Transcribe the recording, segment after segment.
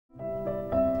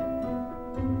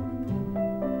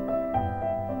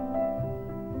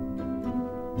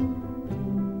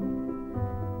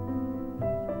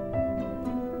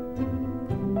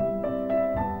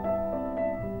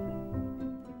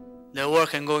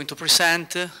work I'm going to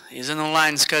present is an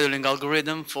online scheduling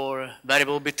algorithm for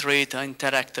variable bitrate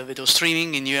interactive video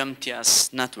streaming in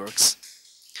UMTS networks.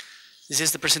 This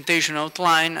is the presentation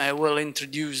outline. I will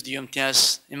introduce the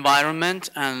UMTS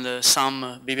environment and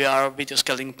some VBR video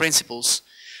scheduling principles.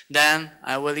 Then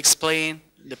I will explain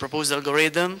the proposed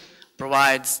algorithm,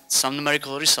 provide some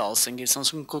numerical results, and give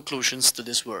some conclusions to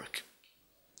this work.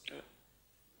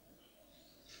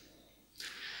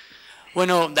 We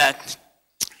know that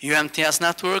UMTS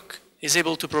network is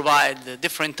able to provide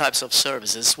different types of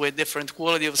services with different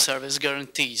quality of service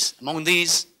guarantees. Among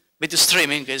these, video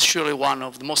streaming is surely one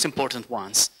of the most important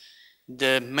ones.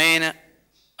 The main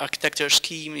architecture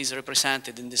scheme is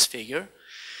represented in this figure,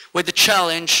 with the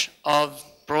challenge of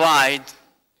provide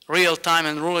real-time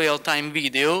and real-time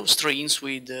video streams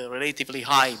with relatively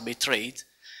high bitrate,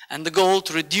 and the goal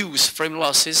to reduce frame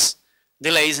losses,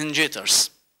 delays, and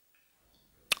jitters.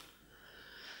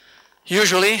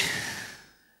 Usually,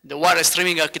 the wireless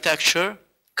streaming architecture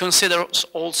considers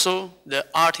also the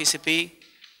RTCP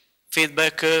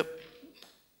feedback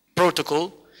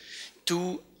protocol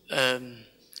to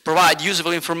provide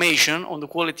usable information on the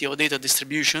quality of data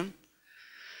distribution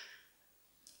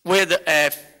with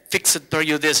a fixed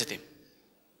periodicity.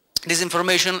 This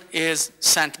information is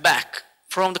sent back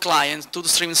from the client to the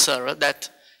streaming server that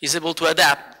is able to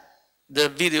adapt the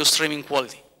video streaming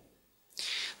quality.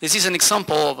 This is an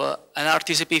example of an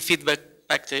RTCP feedback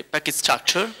packet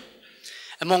structure.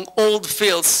 Among all the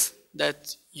fields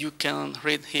that you can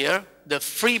read here, the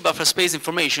free buffer space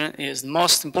information is the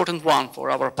most important one for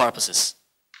our purposes.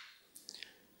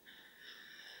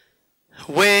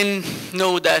 We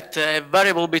know that a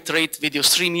variable bitrate video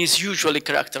stream is usually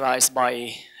characterized by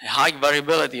a high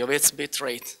variability of its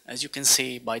bitrate, as you can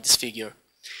see by this figure.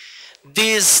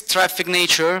 This traffic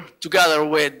nature, together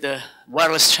with the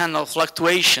wireless channel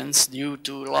fluctuations due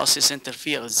to losses,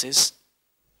 interferences,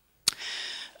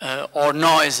 or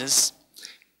noises,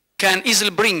 can easily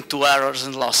bring to errors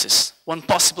and losses. One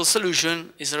possible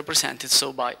solution is represented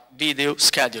so by video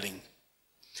scheduling.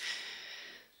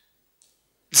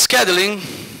 The scheduling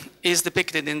is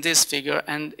depicted in this figure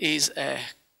and is a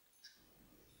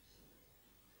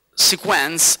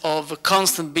sequence of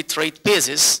constant bitrate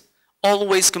pieces,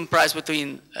 always comprised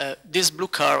between this blue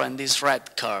curve and this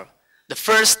red curve. The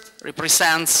first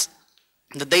represents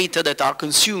the data that are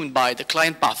consumed by the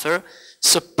client buffer,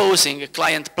 supposing a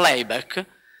client playback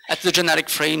at the generic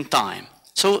frame time.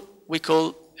 So we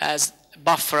call as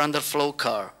buffer underflow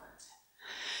curve.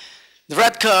 The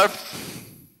red curve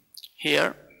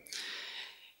here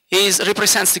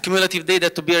represents the cumulative data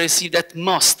to be received at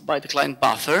most by the client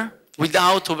buffer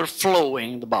without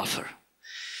overflowing the buffer.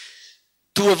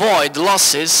 To avoid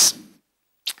losses,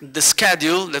 the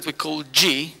schedule that we call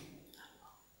G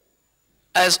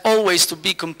has always to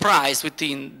be comprised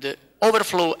within the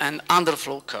overflow and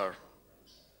underflow curve.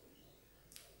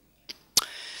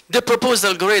 The proposed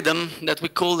algorithm that we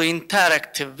call the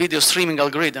interactive video streaming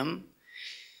algorithm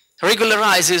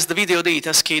regularizes the video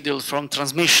data scheduled from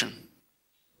transmission.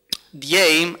 The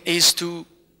aim is to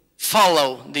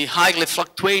follow the highly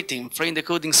fluctuating frame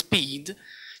decoding speed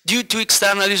due to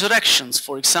external user actions,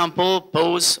 for example,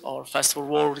 pause or fast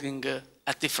forwarding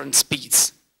at different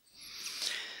speeds.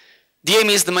 The aim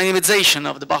is the minimization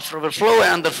of the buffer overflow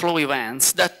and underflow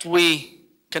events that we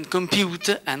can compute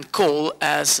and call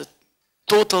as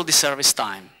total deservice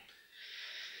time.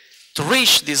 To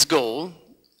reach this goal,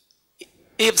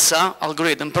 IVSA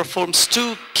algorithm performs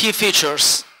two key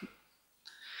features.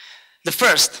 The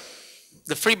first,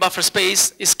 the free buffer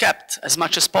space is kept as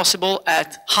much as possible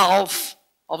at half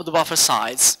of the buffer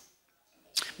size,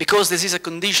 because this is a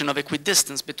condition of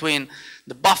equidistance between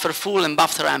the buffer full and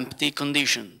buffer empty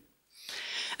condition.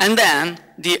 And then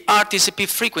the RTCP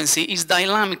frequency is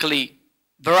dynamically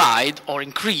varied or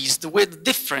increased with the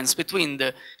difference between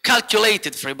the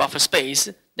calculated free buffer space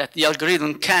that the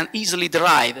algorithm can easily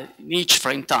derive in each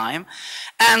frame time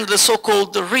and the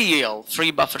so-called real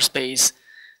free buffer space,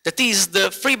 that is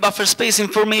the free buffer space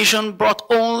information brought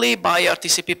only by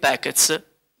RTCP packets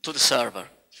to the server.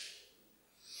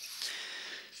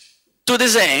 To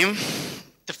this aim,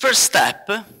 the first step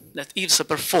that IVSA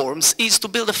performs is to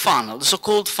build a funnel, the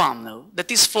so-called funnel,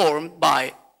 that is formed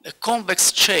by a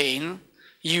convex chain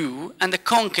U and a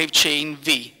concave chain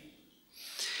V.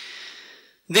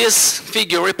 This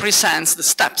figure represents the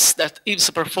steps that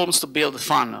IVSA performs to build the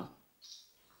funnel.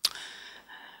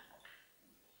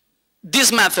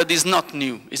 This method is not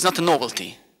new, it's not a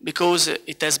novelty, because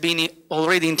it has been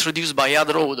already introduced by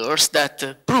other authors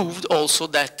that proved also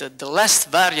that the less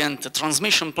variant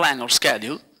transmission plan or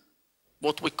schedule,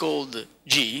 what we call the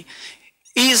G,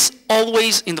 is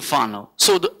always in the funnel.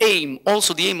 So the aim,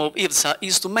 also the aim of IRSA,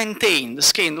 is to maintain the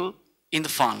schedule in the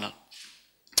funnel.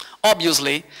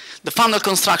 Obviously, the funnel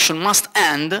construction must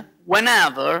end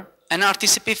whenever an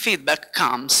RTCP feedback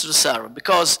comes to the server,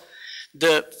 because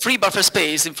the free buffer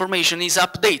space information is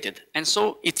updated, and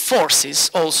so it forces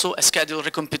also a schedule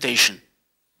recomputation.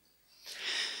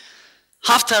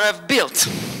 After I've built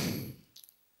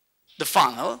the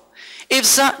funnel,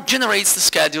 IRSA generates the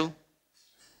schedule.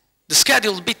 The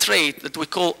scheduled bit rate that we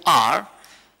call R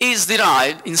is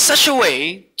derived in such a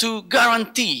way to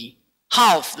guarantee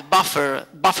half the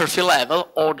buffer fill level,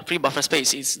 or the free buffer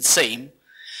space is the same,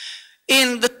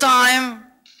 in the time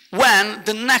when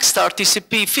the next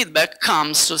RTCP feedback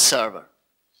comes to the server.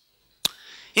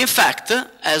 In fact,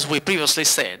 as we previously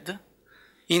said,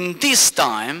 in this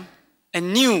time,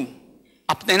 an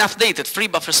updated free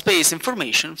buffer space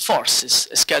information forces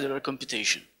a scheduler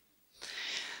computation.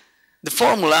 The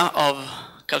formula of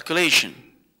computation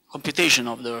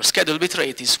of the scheduled bit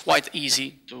rate is quite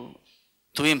easy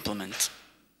to implement.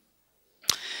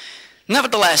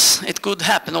 Nevertheless, it could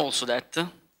happen also that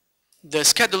the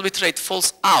scheduled bit rate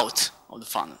falls out of the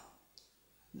funnel.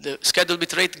 The scheduled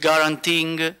bit rate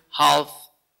guaranteeing half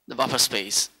the buffer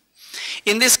space.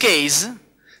 In this case,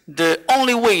 the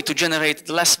only way to generate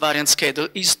the less variant schedule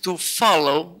is to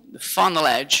follow the funnel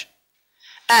edge,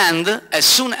 and as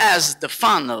soon as the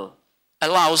funnel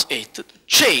allows it to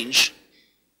change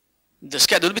the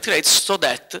scheduled bit rate so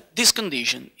that this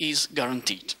condition is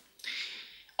guaranteed.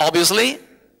 Obviously,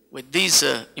 with this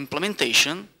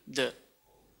implementation, the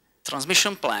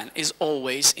transmission plan is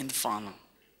always in the funnel.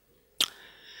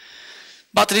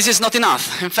 But this is not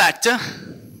enough. In fact,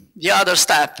 the other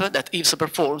step that IRSA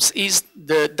performs is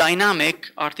the dynamic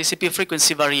RTCP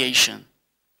frequency variation.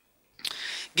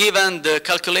 Given the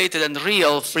calculated and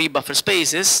real free buffer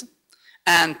spaces,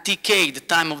 and tk, the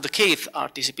time of the kth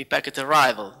RTCP packet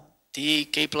arrival,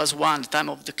 tk+1, the time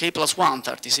of the k+1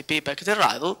 RTCP packet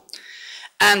arrival,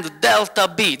 and delta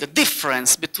B, the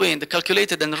difference between the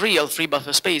calculated and real free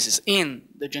buffer spaces in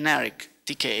the generic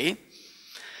tk,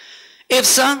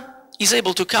 IRSA is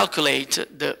able to calculate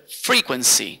the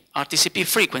frequency, RTCP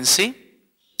frequency,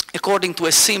 according to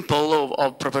a simple law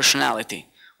of proportionality,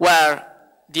 where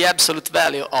the absolute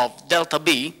value of delta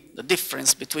B, the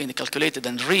difference between the calculated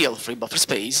and real free buffer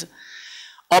space,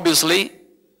 obviously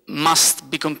must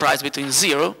be comprised between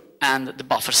 0 and the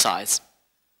buffer size.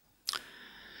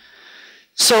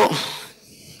 So,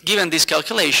 given this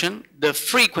calculation, the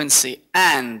frequency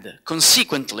and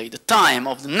consequently the time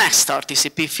of the next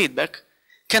RTCP feedback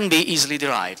can be easily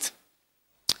derived.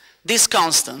 These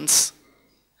constants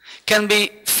can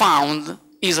be found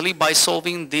easily by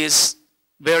solving this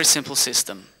very simple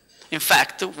system. In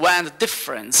fact, when the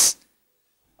difference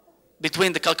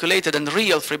between the calculated and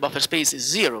real free buffer space is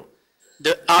 0,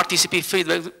 the RTCP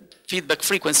feedback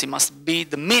frequency must be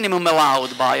the minimum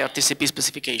allowed by RTCP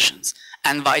specifications,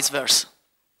 and vice versa.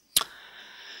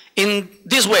 In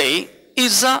this way,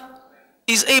 IRSA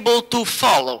is able to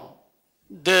follow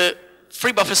the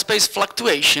free buffer space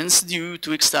fluctuations due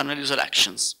to external user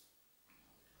actions.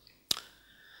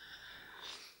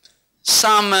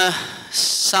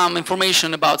 Some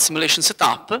information about simulation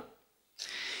setup.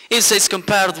 IRSA is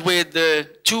compared with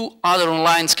two other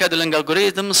online scheduling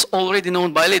algorithms already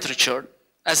known by literature,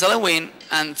 as LWIN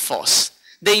and FOSS.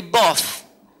 They both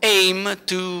aim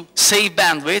to save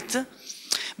bandwidth,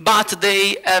 but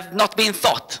they have not been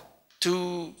thought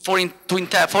for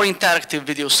interactive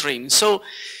video streaming. So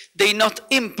they not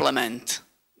implement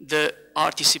the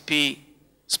RTCP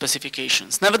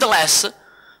specifications. Nevertheless,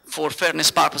 for fairness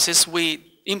purposes, we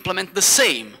implement the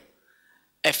same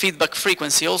feedback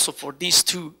frequency also for these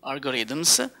two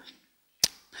algorithms,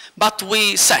 but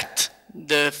we set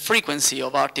the frequency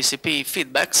of RTCP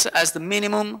feedbacks as the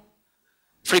minimum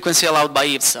frequency allowed by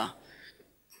IRSA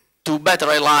to better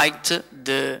highlight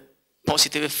the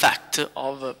positive effect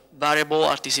of variable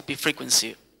RTCP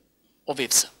frequency of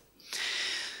IRSA.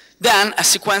 Then a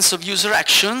sequence of user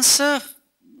actions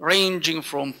ranging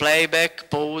from playback,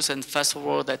 pause, and fast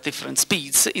forward at different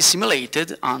speeds is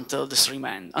simulated until the stream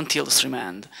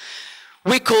end.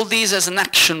 We call this as an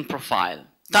action profile.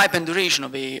 Type and duration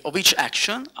of each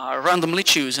action are randomly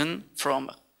chosen from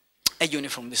a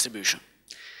uniform distribution.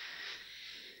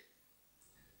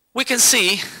 We can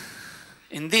see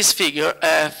in this figure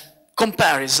a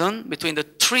comparison between the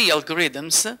three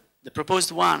algorithms, the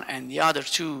proposed one and the other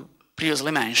two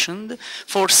previously mentioned,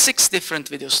 for 6 different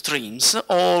video streams,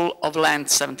 all of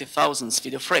length 70,000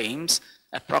 video frames,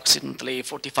 approximately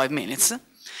 45 minutes,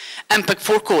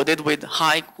 MPEG-4 coded with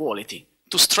high quality.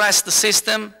 To stress the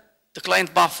system, the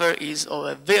client buffer is of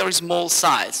a very small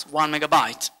size, 1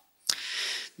 megabyte.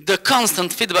 The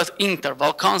constant feedback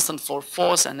interval, constant for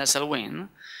force and SL win,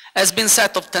 has been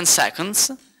set of 10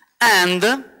 seconds,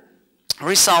 and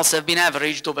results have been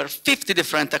averaged over 50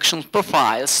 different action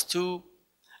profiles to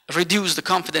reduce the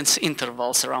confidence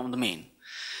intervals around the mean.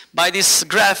 By this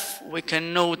graph, we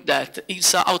can note that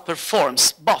IVSA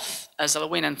outperforms both SL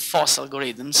win and FOSS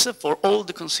algorithms for all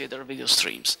the considered video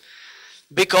streams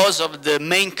because of the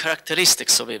main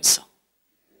characteristics of IVSA.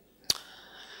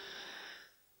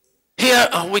 Here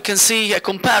we can see a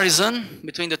comparison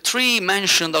between the three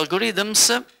mentioned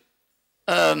algorithms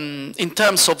in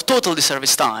terms of total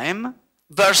deservice time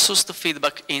versus the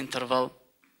feedback interval.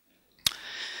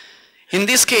 In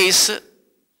this case,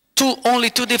 only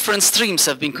two different streams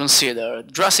have been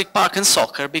considered, Jurassic Park and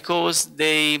soccer, because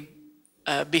they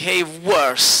behave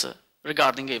worse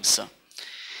regarding IVSA.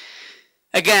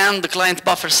 Again, the client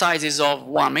buffer size is of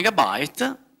 1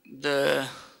 megabyte. The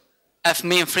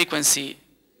F-mean frequency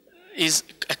is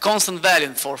a constant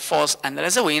value for FOSS and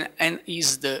SL-win, and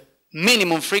is the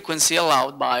minimum frequency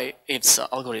allowed by IVSA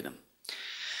algorithm.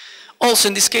 Also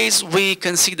in this case, we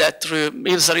can see that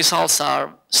IVSA results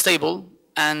are stable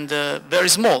and very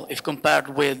small if compared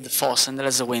with FOSS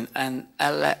and SL-win and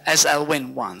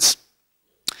SL-win ones.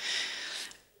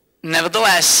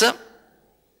 Nevertheless,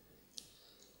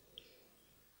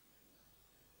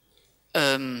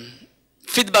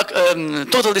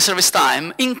 total deservice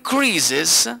time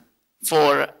increases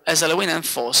for SL-win and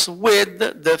FOSS with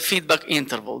the feedback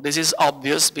interval. This is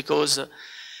obvious because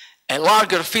a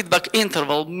larger feedback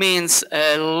interval means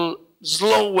a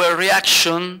slower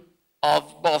reaction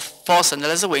of both FOSS and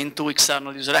SL-win to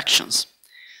external user actions.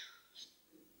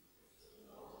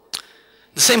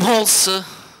 The same holds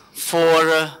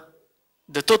for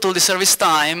the total deservice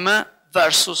time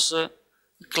versus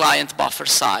client buffer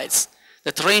size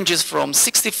that ranges from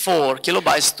 64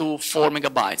 kilobytes to 4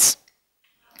 megabytes.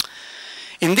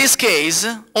 In this case,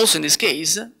 also in this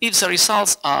case, IVSA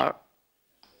results are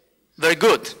very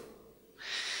good.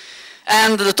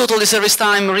 And the total deservice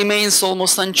time remains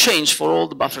almost unchanged for all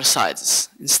the buffer sizes.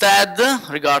 Instead,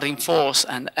 regarding FOSS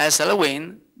and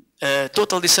SL-win,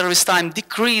 total deservice time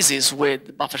decreases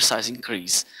with buffer size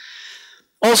increase.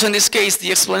 Also in this case,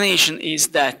 the explanation is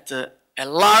that a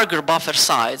larger buffer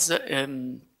size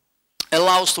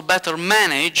allows to better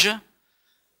manage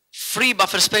free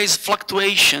buffer space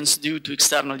fluctuations due to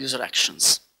external user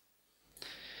actions.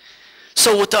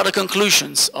 So what are the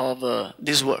conclusions of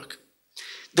this work?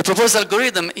 The proposed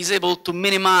algorithm is able to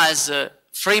minimize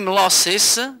frame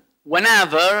losses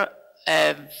whenever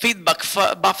feedback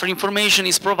buffer information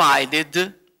is provided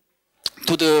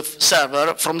to the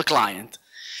server from the client,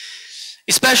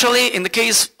 especially in the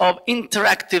case of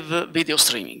interactive video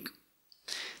streaming.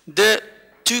 The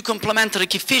two complementary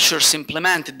key features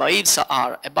implemented by IVSA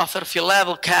are a buffer fill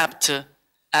level capped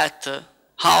at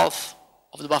half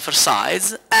of the buffer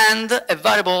size and a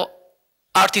variable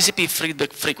RTCP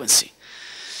feedback frequency.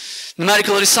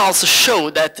 Numerical results show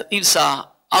that IVSA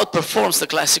outperforms the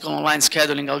classical online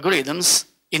scheduling algorithms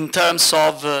in terms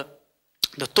of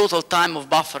the total time of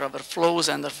buffer overflows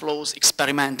and underflows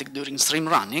experimented during stream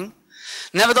running.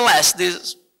 Nevertheless,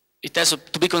 it has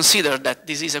to be considered that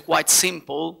this is a quite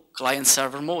simple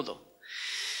client-server model.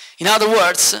 In other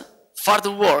words,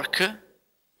 further work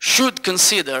should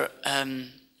consider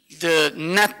the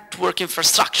network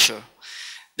infrastructure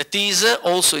that is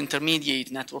also intermediate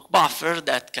network buffer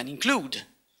that can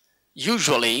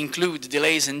usually include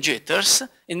delays and jitters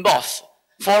in both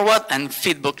forward and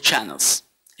feedback channels.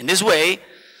 In this way,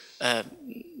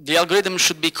 the algorithm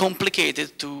should be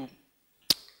complicated to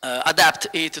adapt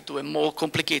it to a more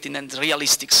complicated and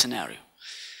realistic scenario.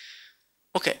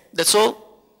 Okay, that's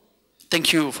all.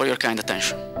 Thank you for your kind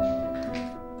attention.